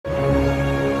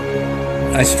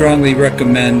I strongly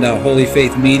recommend Holy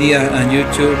Faith Media on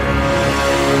YouTube.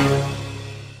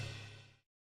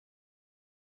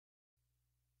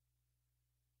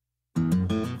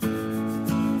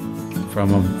 From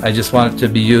them. I just want it to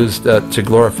be used to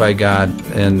glorify God,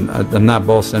 and I'm not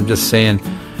boasting, I'm just saying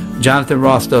Jonathan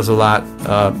Ross does a lot.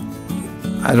 I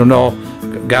don't know,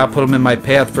 God put him in my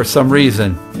path for some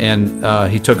reason,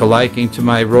 and he took a liking to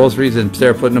my rosaries and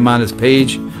started putting them on his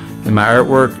page and my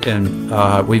artwork, and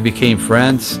we became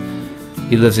friends.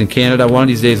 He lives in Canada. One of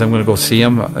these days I'm going to go see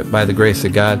him by the grace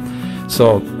of God.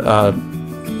 So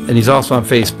and he's also on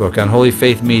Facebook, on Holy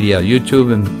Faith Media,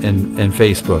 YouTube and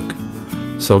Facebook.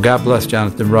 So God bless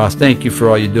Jonathan Ross. Thank you for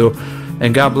all you do.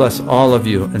 And God bless all of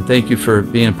you. And thank you for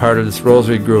being part of this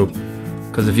rosary group.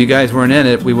 Because if you guys weren't in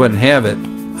it, we wouldn't have it.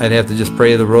 I'd have to just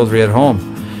pray the rosary at home.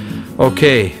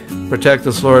 Okay. Protect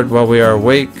us, Lord, while we are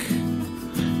awake.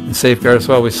 And safeguard us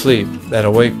while we sleep. That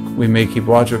awake we may keep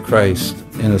watch with Christ.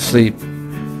 And asleep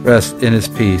rest in His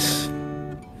peace.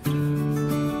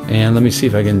 And let me see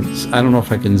if I can, I don't know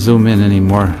if I can zoom in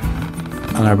anymore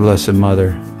on our Blessed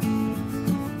Mother.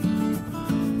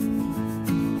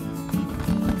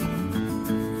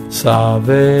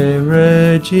 Salve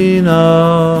Regina,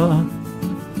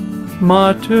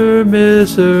 Mater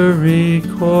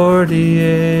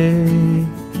Misericordiae,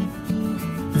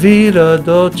 Vita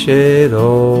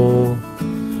Dulcedo,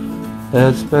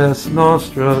 et spes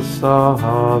nostra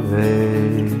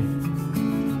salve.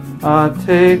 A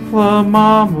te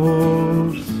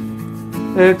clamamus,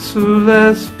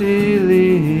 exules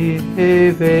filii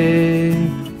Eve,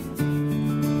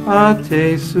 a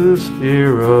te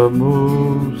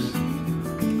suspiramus,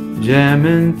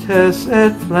 gementes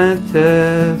et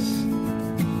flentes,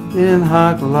 in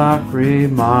hac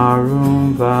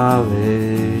lacrimarum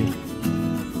vale.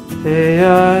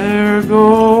 Ea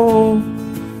ergo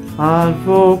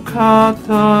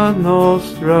advocata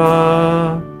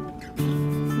nostra,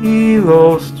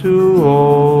 ilos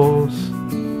tuos,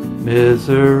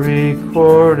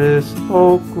 misericordis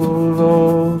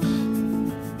oculos,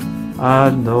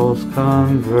 ad nos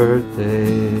converte.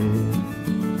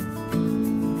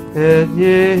 Et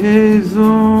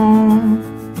Iesum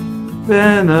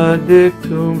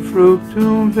benedictum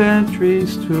fructum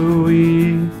ventris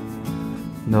tui,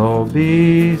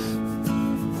 nobis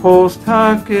post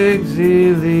hac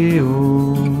exilium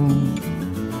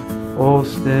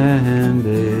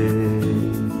ostende.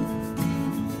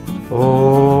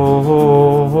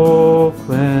 O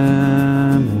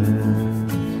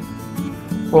clemens,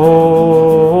 O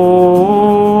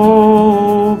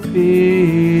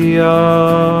pia,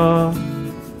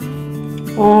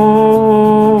 O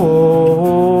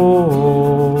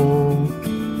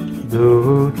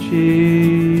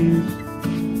Ducis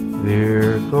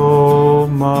Virgo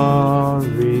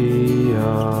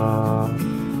Maria.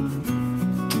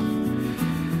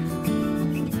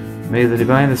 May the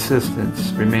divine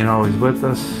assistance remain always with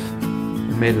us,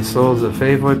 and may the souls of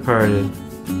faithful departed,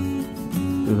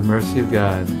 through the mercy of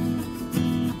God,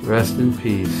 rest in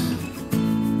peace.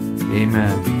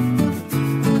 Amen.